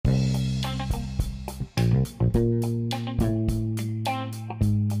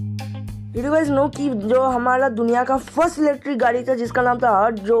You guys no कि जो हमारा दुनिया का फर्स्ट इलेक्ट्रिक गाड़ी था जिसका नाम था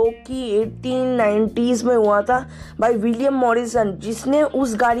हर्ट, जो कि 1890s में हुआ था बाय विलियम मॉरिसन, जिसने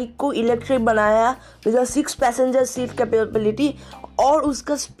उस गाड़ी को इलेक्ट्रिक बनाया with a 6 passenger seat capability, और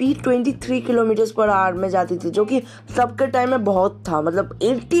उसका स्पीड 23 किलोमीटर पर आवर में जाती थी, जो कि तब के टाइम में बहुत था। मतलब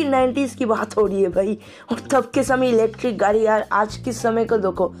 1890s की बात हो रही है भाई, और तब के समय इलेक्ट्रिक गाड़ी। यार आज के समय को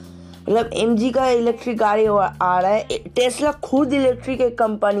देखो, मतलब MG का इलेक्ट्रिक गाड़ी आ रहा है। टेस्ला खुद इलेक्ट्रिक एक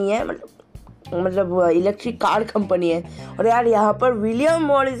कंपनी है, मतलब इलेक्ट्रिक कार कंपनी है। और यार यहाँ पर विलियम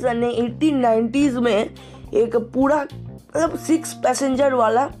मॉरिसन ने 1890s में एक पूरा मतलब 6 पैसेंजर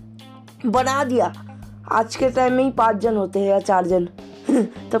वाला बना दिया। आज के टाइम में ही 5 जन होते हैं या 4 जन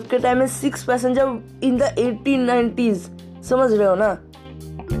तब के टाइम में 6 पैसेंजर इन द 1890s, समझ रहे हो ना।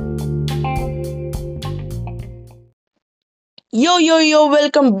 यो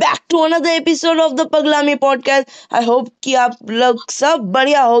welcome back to another episode of the Paglami podcast. I hope कि आप लोग सब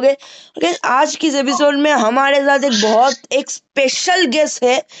बढ़िया हो गए। आज की इस एपिसोड में हमारे साथ एक स्पेशल गेस्ट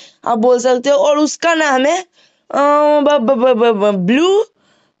है, आप बोल सकते हो, और उसका नाम है ब्लू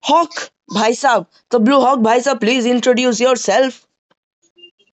हॉक भाई साहब। तो ब्लू हॉक भाई साहब, please introduce yourself.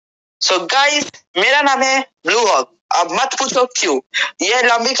 So guys, मेरा नाम है ब्लू हॉक। अब मत पूछो क्यों, यह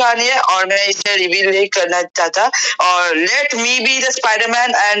लंबी कहानी है और मैं इसे रिवील नहीं करना चाहता। और let me be the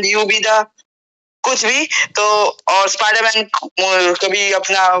spiderman and you be the कुछ भी। तो और स्पाइडरमैन कभी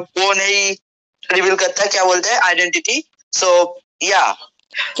अपना वो नहीं रिवील करता, क्या बोलते हैं, आइडेंटिटी। सो या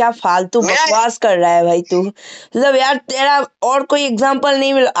क्या फालतू बकवास कर रहा है भाई तू। मतलब यार तेरा और कोई एग्जांपल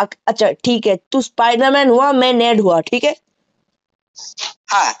नहीं मिला। अच्छा ठीक है, तू स्पाइडरमैन हुआ, मैं नेड हुआ, ठीक है।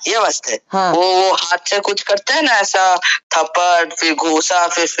 हाँ ये मस्त है। हाँ। वो हाथ से कुछ करते हैं ना, ऐसा थप्पड़, फिर घूसा,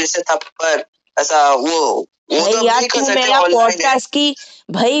 फिर से थप्पड़, ऐसा वो भाई तो यार तू मेरा पॉडकास्ट की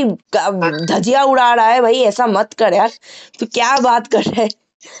भाई धजिया उड़ा रहा है भाई, ऐसा मत कर यार। तू क्या बात कर रहा है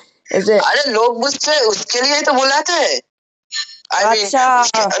ऐसे। अरे लोग मुझसे उसके लिए तो बुलाते हैं। अच्छा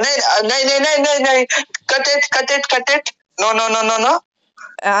नहीं, कट इट, नो।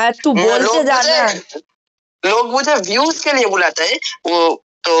 तू बोलते जाना। लोग मुझे व्यूज के लिए बुलाते हैं। वो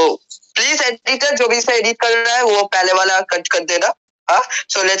तो प्लीज एडिटर जो भी इसे एडिट कर रहा है वो पहले वाला कट कर देना। हाँ,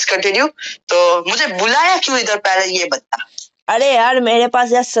 सो लेट्स कंटिन्यू। तो मुझे बुलाया क्यों इधर, पहले ये बता। अरे यार मेरे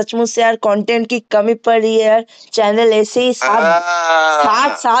पास यार सचमुच से यार कंटेंट की कमी पड़ रही है यार। चैनल ऐसे ही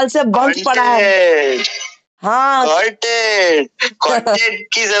 7 साल से बंद पड़ा है। हाँ, कंटेंट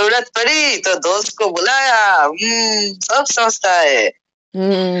की जरूरत पड़ी तो दोस्त को बुलाया। सब समझता है।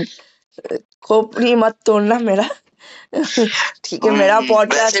 खोपड़ी मत तोड़ना मेरा ठीक है, मेरा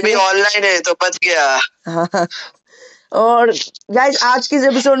पॉडकास्ट वैसे भी ऑनलाइन है तो बच गया। हाँ। और गाइस आज के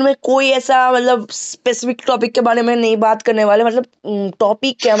एपिसोड में कोई ऐसा मतलब स्पेसिफिक टॉपिक के बारे में नहीं बात करने वाले। मतलब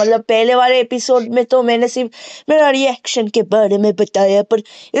टॉपिक क्या, मतलब पहले वाले एपिसोड में तो मैंने सिर्फ मेरा रिएक्शन के बारे में बताया, पर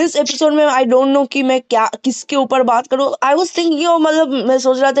इस एपिसोड में आई डोंट नो कि मैं क्या किसके ऊपर बात करूं। आई वाज थिंकिंग, मतलब मैं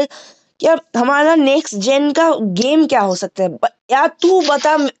सोच रहा था कि यार हमारा नेक्स्ट जेन का गेम क्या हो सकता है। यार तू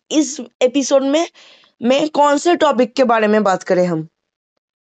बता, इस एपिसोड में मैं कौन से टॉपिक के बारे में बात करें हम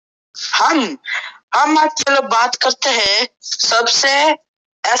आज चलो बात करते हैं सबसे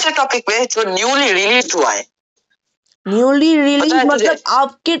ऐसे टॉपिक पे जो न्यूली रिलीज हुआ है। न्यूली रिलीज मतलब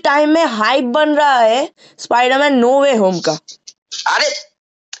आपके टाइम में हाइप बन रहा है स्पाइडरमैन नो वे होम का। अरे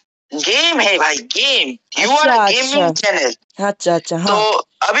गेम है भाई, game. You are a gaming channel. अच्छा हाँ। तो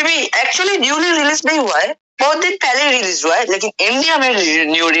अभी भी एक्चुअली न्यूली रिलीज नहीं हुआ है, बहुत दिन पहले रिलीज हुआ है, लेकिन इंडिया में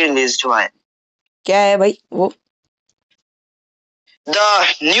न्यूली रिलीज हुआ है। क्या है भाई वो? The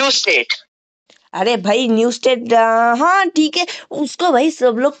new state. अरे भाई न्यू स्टेट, हाँ ठीक है, उसको भाई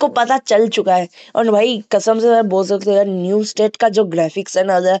सब लोग को पता चल चुका है। और भाई कसम से मैं बोल सकता हूँ यार, न्यू स्टेट का जो ग्राफिक्स है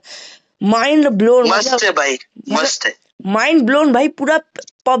ना, माइंड ब्लोन। मस्त है भाई, मस्त है, माइंड ब्लोन भाई। पूरा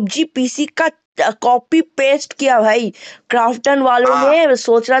पबजी पीसी का कॉपी पेस्ट किया भाई क्राफ्टन वालों ने।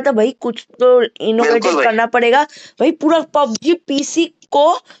 सोच रहा था भाई कुछ तो इनोवेटिव करना पड़ेगा भाई। पूरा पबजी पीसी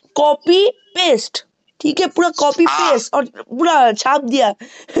को कॉपी पेस्ट, ठीक है, पूरा कॉपी पेस्ट और पूरा छाप दिया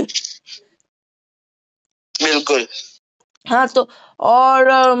बिल्कुल। हाँ तो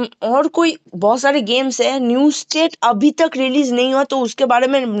और कोई बहुत सारे गेम्स है। न्यू स्टेट अभी तक रिलीज नहीं हुआ, तो उसके बारे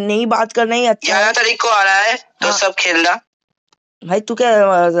में नहीं बात करना ही अच्छा है। 11 तारीख को आ रहा है तो सब खेलना। भाई तू क्या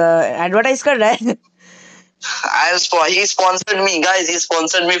एडवर्टाइज कर रहा है? He sponsored me, guys. He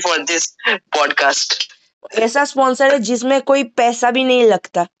sponsored me for this podcast. ऐसा स्पॉन्सर है जिसमें कोई पैसा भी नहीं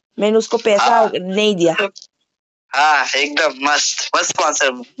लगता। मैंने उसको पैसा नहीं दिया। हाँ एकदम मस्त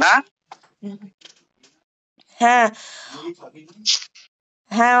स्पॉन्सर ना। हाँ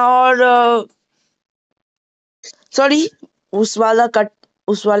और सॉरी, उस वाला कट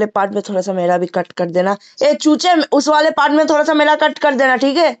उस वाले पार्ट में थोड़ा सा मेरा भी कट कर देना। ए चूचे, उस वाले पार्ट में थोड़ा सा मेरा कट कर देना,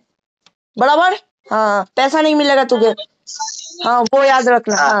 ठीक है? बराबर। हाँ, पैसा नहीं मिलेगा तुझे। हाँ, वो याद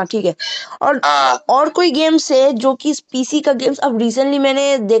रखना। हाँ, ठीक है। और कोई गेम्स है जो कि पीसी का गेम्स? अब रिसेंटली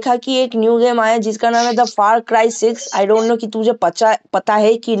मैंने देखा कि एक न्यू गेम आया जिसका नाम है the far cry 6। I don't know कि तुझे पता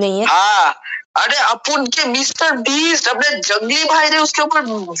है कि नहीं है। अरे अपन के मिस्टर बीस्ट अपने जंगली भाई ने उसके ऊपर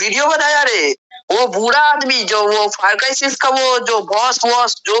वीडियो बनाया रे। वो बूढ़ा आदमी जो वो फार क्राई 6 का वो जो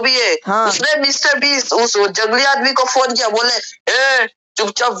बॉस जो भी है, उसने मिस्टर बीस्ट उस जंगली आदमी को फोन किया, बोले ए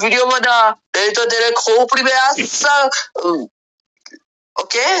चुपचाप वीडियो बना, नहीं तो तेरे खोपड़ी में ऐसा।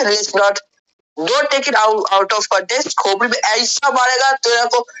 Okay, let's not don't take it out of context. खोपड़ी में ऐसा मारेगा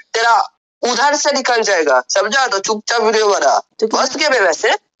तेरा उधर से निकल जाएगा, समझा? तो चुपचाप वीडियो बना। मस्त गेम है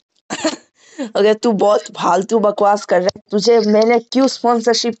वैसे। अगर तू बहुत फालतू बकवास कर रहा है, तुझे मैंने क्यों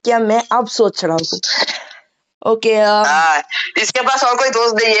स्पॉन्सरशिप किया मैं अब सोच रहा हूँ। ओके, इसके पास और कोई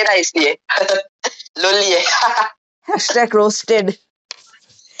दोस्त नहीं है ना, इसलिए लोली है। Hashtag roasted.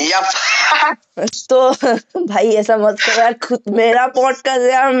 यप। तो भाई ऐसा मत कर यार, खुद मेरा पॉडकास्ट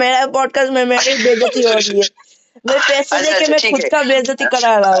है यार, मेरा पॉडकास्ट में मेरी बेइज्जती हो रही है। मैं पैसे देके मैं खुद का बेइज्जती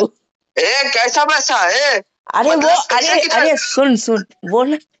करा रहा हूँ। कैसा पैसा है? अरे वो अरे सुन वो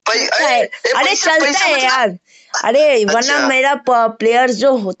ना, अरे चलता है यार। अरे वरना मेरा प्लेयर्स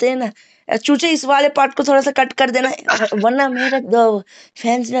जो होते हैं ना, चूचे इस वाले पार्ट को थोड़ा सा कट कर देना, वरना मेरा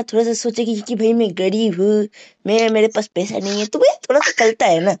फैंस ना थोड़ा सा सोचेगी कि भाई मैं गरीब हूँ, मेरे पास पैसा नहीं है, तो भाई थोड़ा सा चलता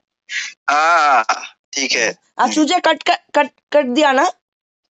है ना। ठीक है। चूचे कट दिया ना?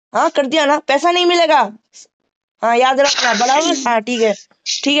 हाँ, कर दिया ना? पैसा नहीं मिलेगा। हाँ, याद रखना बराबर। हाँ, ठीक है।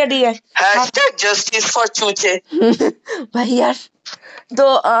 Hashtag justice for Chuche. भाई यार, तो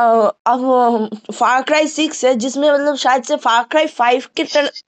अब फार क्राई 6 है जिसमें मतलब शायद से फार क्राई 5 के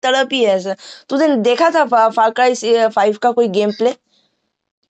तरफ ही है ऐसा। तूने देखा था फार क्राई 5 का कोई गेम प्ले?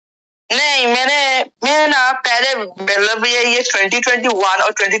 नहीं, मैंने ना पहले मतलब ये 2021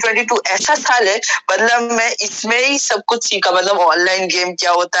 और 2022 ऐसा साल है, मतलब मैं इसमें ही सब कुछ सीखा। मतलब ऑनलाइन गेम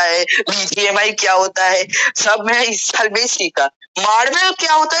क्या होता है, बीजीएमआई क्या होता है, सब मैं इस साल में ही सीखा। मार्वल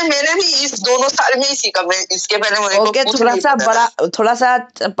क्या होता है मैंने भी इस दोनों साल में ही सीखा। मैं इसके पहले मुझे थोड़ा सा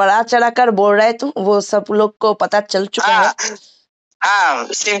बड़ा चढ़ा कर बोल रहा है तू, वो सब लोग को पता चल चुका है। हाँ,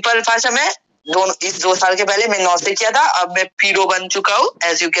 सिंपल भाषा में इस 2 साल के पहले मैं 9 से किया था, अब मैं पीरो बन चुका हूँ।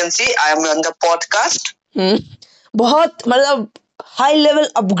 As you can see I am on the podcast. बहुत मतलब हाई लेवल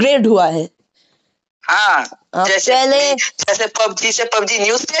अपग्रेड हुआ है। हाँ, जैसे पबजी से पबजी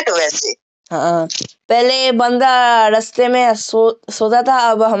न्यू स्टेट वैसे। हाँ, पहले बंदा रास्ते में सोता था,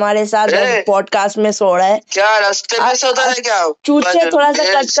 अब हमारे साथ पॉडकास्ट में सो रहा है। क्या रास्ते में सोता है क्या? चूचे थोड़ा सा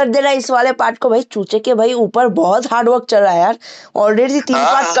कट कर दे रहा है इस वाले पार्ट को भाई। चूचे के भाई ऊपर बहुत हार्ड वर्क चल रहा है यार, ऑलरेडी 3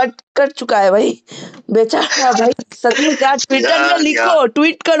 पार्ट कट कर चुका है भाई, बेचारा भाई। सच में क्या? ट्विटर में लिखो,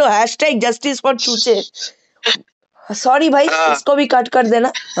 ट्वीट करो hashtag justice for Chuche. Sorry भाई, इसको भी कट कर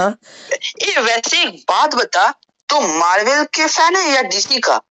देना। हाँ, वैसे एक बात बता, तो मार्वल के फैन है या डीसी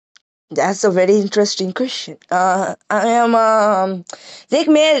का? That's a very interesting question. I am देख,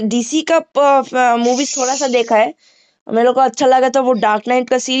 मैं डीसी का मूवीज थोड़ा सा देखा है, मेरे को अच्छा लगा था वो डार्क नाइट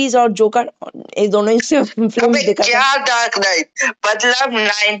का सीरीज और जोकर, ये दोनों ही फिल्म देखा क्या था। डार्क नाइट मतलब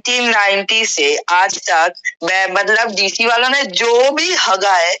 1990 से आज तक मैं मतलब डीसी वालों ने जो भी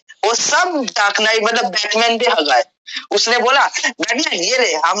हगा है वो सब डार्क नाइट मतलब बैटमैन पे हगा है। उसने बोला बैटमैन ये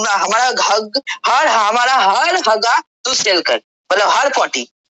ले हमारा हर हगा तू सेल कर, मतलब हर पॉटी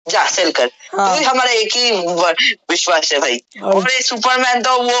जा सेल कर। हाँ। तो हमारा एक ही विश्वास है भाई। और ये सुपरमैन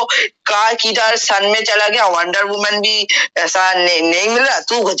तो वो कार की तरह सन में चला गया, वंडर वुमन भी ऐसा नहीं मिल रहा,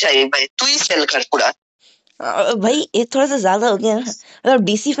 तू चाहिए भाई, तू ही सेल कर पूरा। भाई ये थोड़ा सा ज्यादा हो गया ना, मतलब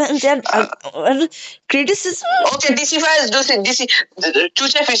डीसी फैंस यार criticism. Okay, DC fans DC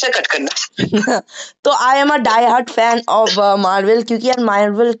Chuche फिर से कट करना। तो I am a die hard fan of Marvel, क्योंकि यार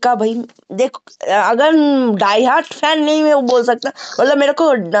मार्वल का भाई देख, अगर डाई हार्ट फैन नहीं मैं वो बोल सकता, मतलब मेरे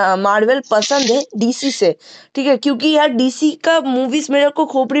को मार्वल पसंद है डीसी से, ठीक है? क्योंकि यार डीसी का मूवीज मेरे को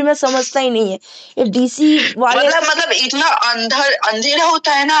खोपड़ी में समझता ही नहीं है। ये डीसी वाले मतलब इतना अंधेरा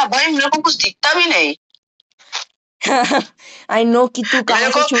होता है ना भाई, मेरे को कुछ दिखता भी नहीं। I know कि तू कहाँ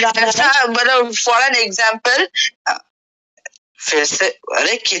से चुरा रहा है। मतलब फॉर एन एग्जाम्पल, फिर से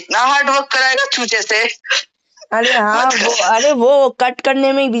अरे कितना हार्ड वर्क कराएगा चूचे से। अरे हाँ, वो कट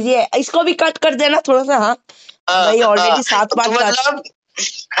करने में ही बिजी है, इसको भी कट कर देना थोड़ा सा। हाँ भाई, ऑलरेडी 7 पार्ट मतलब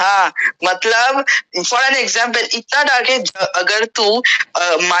हाँ, मतलब फॉर एन एग्जाम्पल इतना डार्क है, अगर तू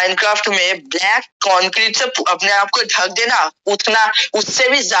माइनक्राफ्ट में ब्लैक कंक्रीट से अपने आप को ढक देना, उतना उससे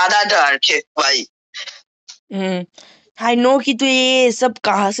भी ज्यादा डार्क है भाई। आई नो कि तू ये सब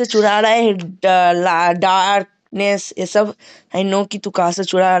कहाँ से चुरा रहा है, डार्क फेकनेस ये सब आई नो कि तू कहाँ से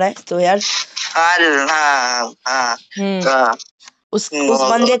चुरा रहा है, तो यार उस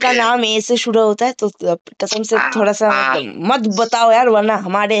बंदे का नाम ए से शुरू होता है, तो कसम से थोड़ा सा मत बताओ यार, वरना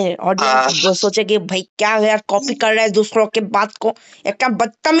हमारे ऑडियंस सोचे कि भाई क्या यार कॉपी कर रहा है दूसरों के बात को, एक क्या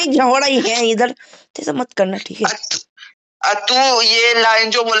बदतमीज हो रही है इधर, तो ऐसा मत करना, ठीक है? तू ये लाइन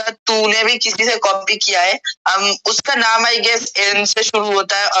जो बोला तूने भी किसी से कॉपी किया है, उसका नाम आई गेस एन से शुरू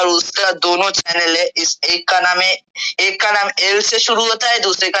होता है और उसका दोनों चैनल है, इस एक का नाम एल से शुरू होता है,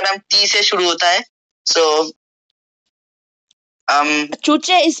 दूसरे का नाम टी से शुरू होता है। सो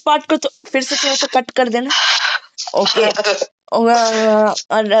चूचे इस पार्ट को तो फिर से थोड़ा सा कट कर देना, ओके?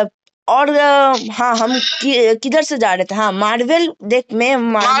 और हाँ, हम किधर से जा रहे थे? हाँ, मार्वल। देख, मैं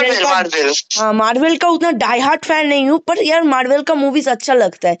मार्वल का उतना डाई हार्ट फैन नहीं हूँ, पर यार मार्वल का मूवीज अच्छा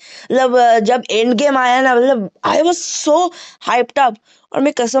लगता है। मतलब जब एंड गेम आया ना, मतलब I was so hyped up, और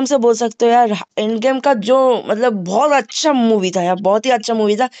मैं कसम से बोल सकता हूँ यार, एंड गेम का जो मतलब बहुत अच्छा मूवी था यार, बहुत ही अच्छा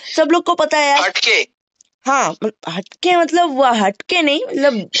मूवी था, सब लोग को पता है यार। हाँ, हटके मतलब वो हटके नहीं,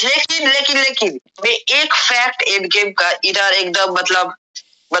 मतलब लेकिन मैं एक फैक्ट एंड गेम का इधर एकदम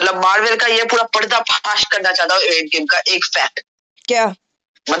मतलब मार्वल का ये पूरा पर्दाफाश करना चाहता हूँ। एंड गेम का एक फैक्ट क्या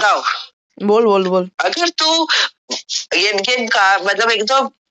बताओ? बोल। अगर तू एंड गेम का मतलब एकदम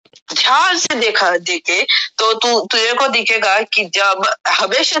ध्यान से देखे तो तुझे को दिखेगा कि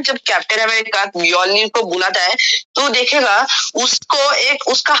हमेशा जब कैप्टन अमेरिका म्योलनीर को बुलाता है, तू देखेगा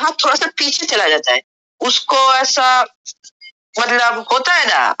उसका हाथ थोड़ा सा पीछे चला जाता है, उसको ऐसा मतलब होता है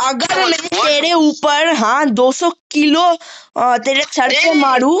ना। अगर मैं तेरे ऊपर 200 किलो तेरे सर पे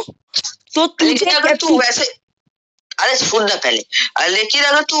मारू तो अगर तू वैसे, अरे सुन ना पहले, लेकिन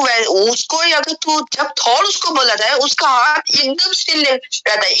अगर तू अगर तू जब थॉर उसको बोलाता है, उसका हाथ एकदम स्टिल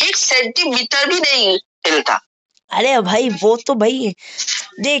रहता है, 1 सेंटीमीटर भी नहीं हिलता। अरे भाई वो तो भाई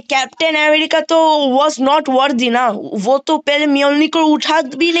देख, कैप्टन अमेरिका तो वॉज नॉट वर्दी ना, वो तो पहले म्योलनी को उठा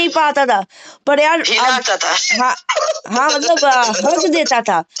भी नहीं पाता था, पर यार हाँ मतलब हक देता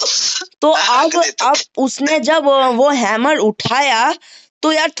था। तो अब उसने जब वो हैमर उठाया,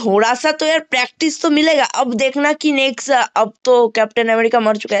 तो यार थोड़ा सा तो यार प्रैक्टिस तो मिलेगा। अब देखना कि नेक्स्ट, अब तो कैप्टन अमेरिका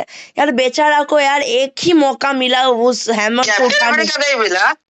मर चुका है यार, बेचारा को यार एक ही मौका मिला उस हैमर को उठाने का। नहीं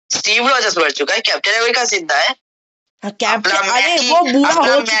मिला, स्टीव रॉजर्स मर चुका है, कैप्टन अमेरिका जिंदा है। कैप्टन, अरे वो बुरा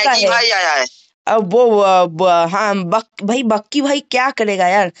हो चुका है भाई, आया है अब वो हाँ भाई बक्की भाई क्या करेगा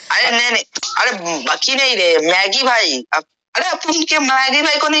यार? अरे नहीं, अरे बक्की नहीं रे, मैगी भाई। अरे अपन के मैगी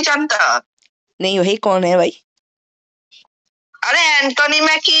भाई को नहीं जानता? नहीं भाई, कौन है भाई? अरे एंटोनी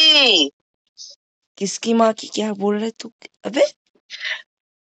मैकी। किसकी माँ की? क्या बोल रहे तू? अबे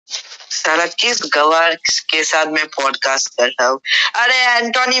साला किस गवार के साथ मैं पॉडकास्ट कर रहा हूँ? अरे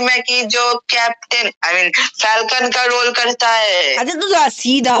एंटोनी मैकी जो कैप्टन फैल्कन का रोल करता है। अरे तू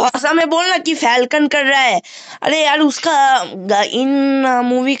सीधा भाषा में बोलना कि फैल्कन कर रहा है। अरे यार उसका इन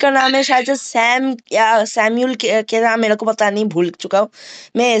मूवी का नाम है शायद सैम या सैम्यूल के नाम, मेरे को पता नहीं, भूल चुका हूँ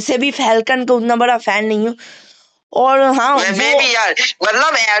मैं। ऐसे भी फैल्कन का उतना बड़ा फैन नहीं हूँ। और हाँ, मैं भी यार,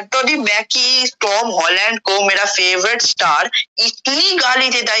 मतलब एंटोनी मैकी टॉम हॉलैंड को मेरा फेवरेट स्टार इतनी गाली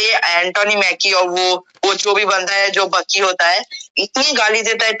देता है, ये एंटोनी मैकी, और वो जो भी बंदा है जो बकी होता है, इतनी गाली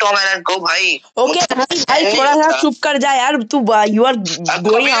देता है टॉम हॉलैंड को भाई। ओके भाई थोड़ा सा चुप कर जा यार, तू you are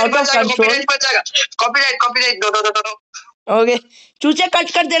going out of control. Copyright दो। ओके चूचे कट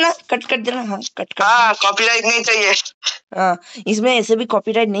कर देना। हाँ कट कर। हाँ कॉपीराइट नहीं चाहिए। हाँ, इसमें ऐसे भी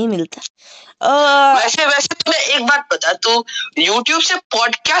कॉपीराइट नहीं मिलता। वैसे तुम्हें एक बात बता, तू YouTube से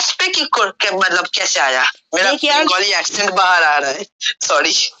पॉडकास्ट पे मतलब कैसे आया? मेरा बंगाली एक्सेंट बाहर आ रहा है,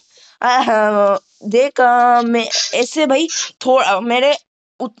 सॉरी। देख मैं ऐसे भाई थोड़ा मेरे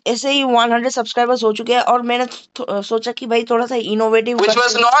ऐसे ही 100 सब्सक्राइबर्स हो चुके हैं, और मैंने सोचा कि भाई थोड़ा सा innovative, which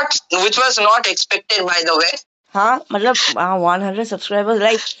was not expected by the way। हाँ मतलब 100 सब्सक्राइबर्स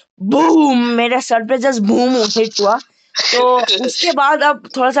लाइक बूम, मेरे सर पे जस्ट बूम हिट हुआ। तो उसके बाद अब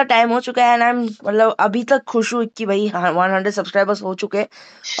थोड़ा सा टाइम हो चुका है ना, मतलब अभी तक खुश हूँ कि भाई 100 सब्सक्राइबर्स हो चुके हैं,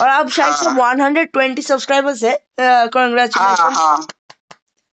 और अब शायद से 120 सब्सक्राइबर्स है।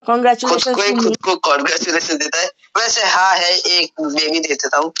 कांग्रेचुलेशन खुद को कांग्रेचुलेशन देता है वैसे। हाँ है, एक मैं भी दे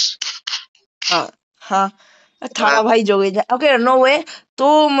देता हूँ। हाँ था भाई जो गई। ओके नो वे। तो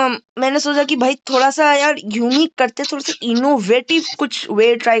मैंने सोचा कि भाई थोड़ा सा यार यूनिक करते, थोड़ा सा इनोवेटिव कुछ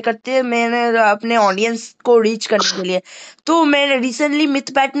वे ट्राई करते, मैंने अपने ऑडियंस को रीच करने के लिए। तो मैंने रिसेंटली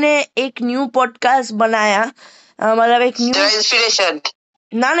मिथपैट ने एक न्यू पॉडकास्ट बनाया, मतलब एक न्यू इंस्पिरेशन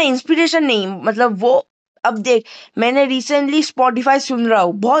ना इंस्पिरेशन नहीं, मतलब वो अब देख, मैंने रिसेंटली स्पॉटिफाई सुन रहा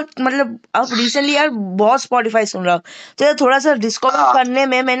हूँ बहुत, मतलब अब रिसेंटली यार बहुत स्पॉटिफाई सुन रहा हूँ। तो ये थोड़ा सा डिस्कवर करने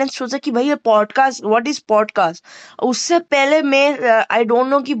में मैंने सोचा कि भाई ये पॉडकास्ट, व्हाट इज पॉडकास्ट। उससे पहले मैं आई डोंट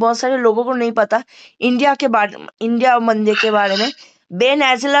नो कि बहुत सारे लोगों को नहीं पता इंडिया मंदे के बारे में। बेन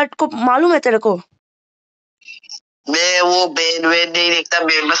एजलर्ट को मालूम है तेरे को? मैं वो बेन वेन नहीं देखता,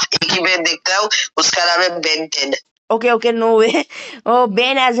 मैं बस एक ही बेन देखता हूँ, उसका नाम है बेन टेन। ओके नो वे।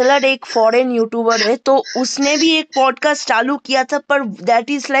 बेन एजलर्ट एक फॉरेन यूट्यूबर है, तो उसने भी एक पॉडकास्ट चालू किया था, पर दैट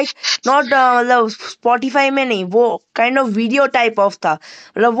इज लाइक नॉट, मतलब स्पॉटिफाई में नहीं, वो kind of video type of था।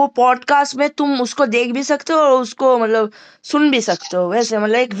 मतलब वो पॉडकास्ट में तुम उसको देख भी सकते हो और उसको मतलब सुन भी सकते हो, वैसे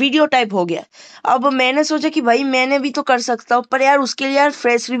मतलब एक वीडियो टाइप हो गया। अब मैंने सोचा कि भाई मैंने भी तो कर सकता हूँ, पर यार उसके लिए यार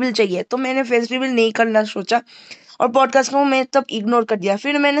फेस रिवील चाहिए, तो मैंने फेस रिवील नहीं करना सोचा और पॉडकास्ट को मैं तब इग्नोर कर दिया।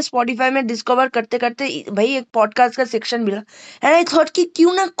 फिर मैंने स्पॉटिफाई में डिस्कवर करते करते भाई एक पॉडकास्ट का सेक्शन मिला, एंड आई थॉट कि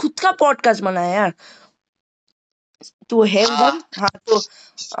क्यों ना खुद का पॉडकास्ट बनाया यार। तू है उधर? हाँ तो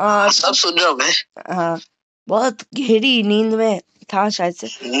सब सुन रहा हूँ मैं। हाँ, बहुत गहरी नींद में था शायद से।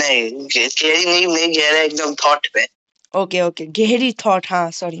 नहीं, गहरी नींद नहीं, गहरा एकदम थॉट में। ओके गहरी थॉट, हाँ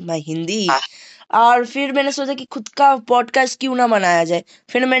सॉरी माय हिंदी। और फिर मैंने सोचा कि खुद का पॉडकास्ट क्यों ना बनाया जाए।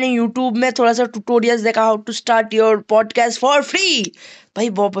 फिर मैंने यूट्यूब में थोड़ा सा ट्यूटोरियल्स देखा, how to start your podcast for free. भाई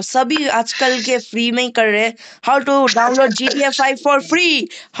वो सभी आजकल के फ्री में ही कर रहे हैं। How to download GTA 5 for free,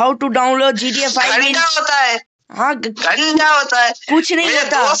 how to download GTA 5 इन, घंटा होता है, हाँ घंटा होता है, कुछ नहीं मैं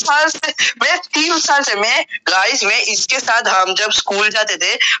होता। 2 साल से, मैं 3 साल से, मैं गाइस, मैं इसके साथ, हम जब स्कूल जाते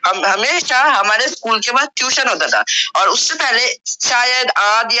थे, हम हमेशा हमारे स्कूल के बाद ट्यूशन होता था, और उससे पहले शायद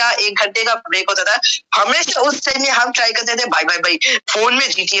आध या 1 घंटे का ब्रेक होता था। हमेशा उस टाइम में हम ट्राई करते थे, भाई फोन में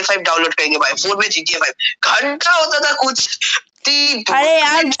GTA 5 डाउनलोड करेंगे, भाई फोन में GTA 5। घंटा होता था कुछ। अरे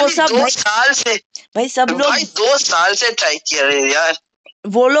यार वो सब 2 साल से, भाई सब लोग, भाई 2 साल से ट्राई किया रहे यार।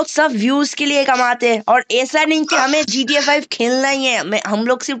 वो लोग सब व्यूज के लिए कमाते हैं, और ऐसा नहीं कि हमें GTA 5 खेलना ही है, हम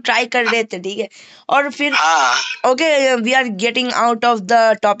लोग सिर्फ ट्राई कर रहे थे, ठीक है। और फिर okay, we are getting out of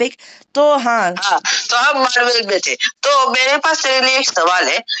the topic. तो हाँ, तो हम मार्वल में थे। तो मेरे पास तेरे लिए एक सवाल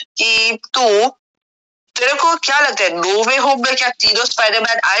है कि तेरे को क्या लगता है, नो वे होम में क्या तीनों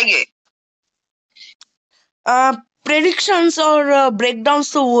स्पाइडरमैन आएंगे? प्रेडिक्शंस और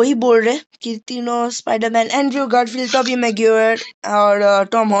ब्रेकडाउन्स तो वही बोल रहे कि तीनों Spiderman, Andrew Garfield, Tobey Maguire और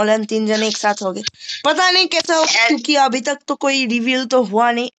टॉम हॉलैंड, 3 जने एक साथ हो गए। पता नहीं कैसा होगा, क्योंकि अभी तक तो कोई रिवील तो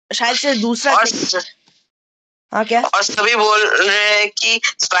हुआ नहीं, शायद से दूसरा हाँ क्या? और सभी बोल रहे हैं कि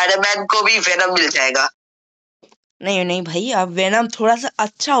स्पाइडरमैन को भी वेनम मिल जाएगा। नहीं भाई, अब वेनम थोड़ा सा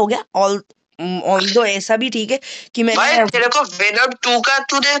अच्छा हो गया, ऑल्दो ऐसा भी ठीक है कि मैंने, भाई तेरे को वेनम 2 का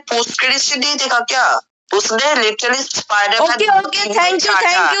तूने पोस्ट क्रेडिट से नहीं देखा क्या? उसने literally Spiderman,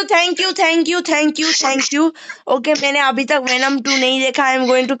 thank you. Okay, मैंने अभी तक वेनम 2 नहीं देखा, I am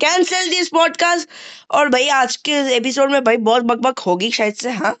going to cancel this podcast. और भाई आज के एपिसोड में भाई बहुत बकबक होगी शायद से,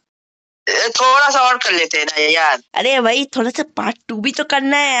 हाँ थोड़ा सा और कर लेते हैं ना यार। अरे भाई थोड़ा सा पार्ट 2 भी तो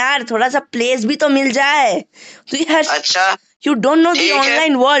करना है यार, थोड़ा सा प्लेस भी तो मिल जाए तो यार। अच्छा, you don't know the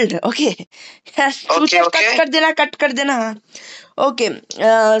online world, okay यार, कट कर देना हाँ। ओके,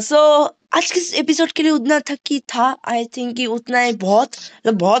 सो आज के एपिसोड के लिए उतना था, आई थिंक कि उतना ही बहुत,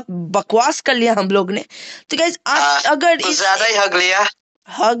 मतलब बहुत बकवास कर लिया हम लोग ने। तो गाइस अगर ज्यादा ही हग लिया,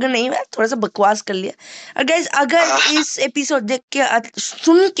 हग नहीं, मैं थोड़ा सा बकवास कर लिया। और गाइस अगर इस एपिसोड देख के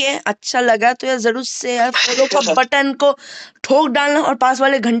सुन के अच्छा लगा तो यार जरूर से यार फॉलो का बटन को ठोक डालना, और पास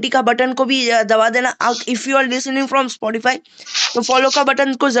वाले घंटी का बटन को भी दबा देना। If you are listening from Spotify तो फॉलो का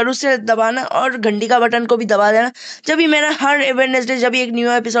बटन को जरूर से दबाना, और घंटी का बटन को भी दबा देना। जब भी मेरा हर वेडनेसडे जब भी एक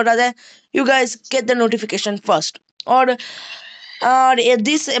न्यू एपिसोड आता है, you guys get the notification first. और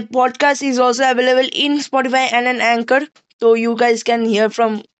this podcast is also available in Spotify and an Anchor, so you guys can hear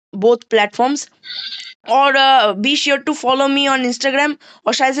from both platforms. और be sure to follow me on Instagram,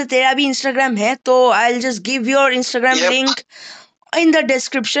 और शायद से तेरा भी Instagram है, तो I will just give your Instagram link in the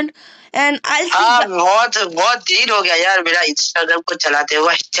description and I. बहुत दिन हो गया यार मेरा इंस्टाग्राम को चलाते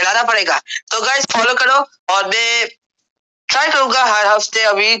हुए, चलाना पड़ेगा। तो गाइस फॉलो करो, और मैं ट्राई करूंगा हर हफ्ते,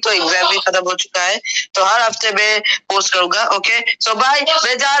 अभी तो एग्जाम भी खत्म हो चुका है, तो हर हफ्ते में पोस्ट करूंगा। ओके सो बाय,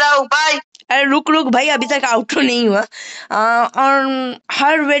 मैं जा रहा हूँ, बाय। अरे रुक भाई, अभी तक आउटरो नहीं हुआ। और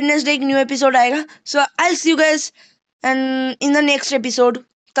हर वेडनेसडे एक न्यू एपिसोड आएगा, so I will see you guys and in the next episode.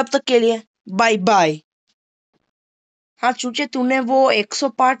 तब तक के लिए बाय बाय। हाँ चूचे, तूने वो 100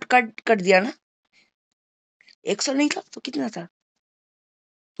 पार्ट कट कर दिया ना? 100 नहीं था तो कितना था?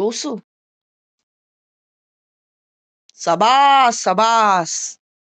 200। सबास।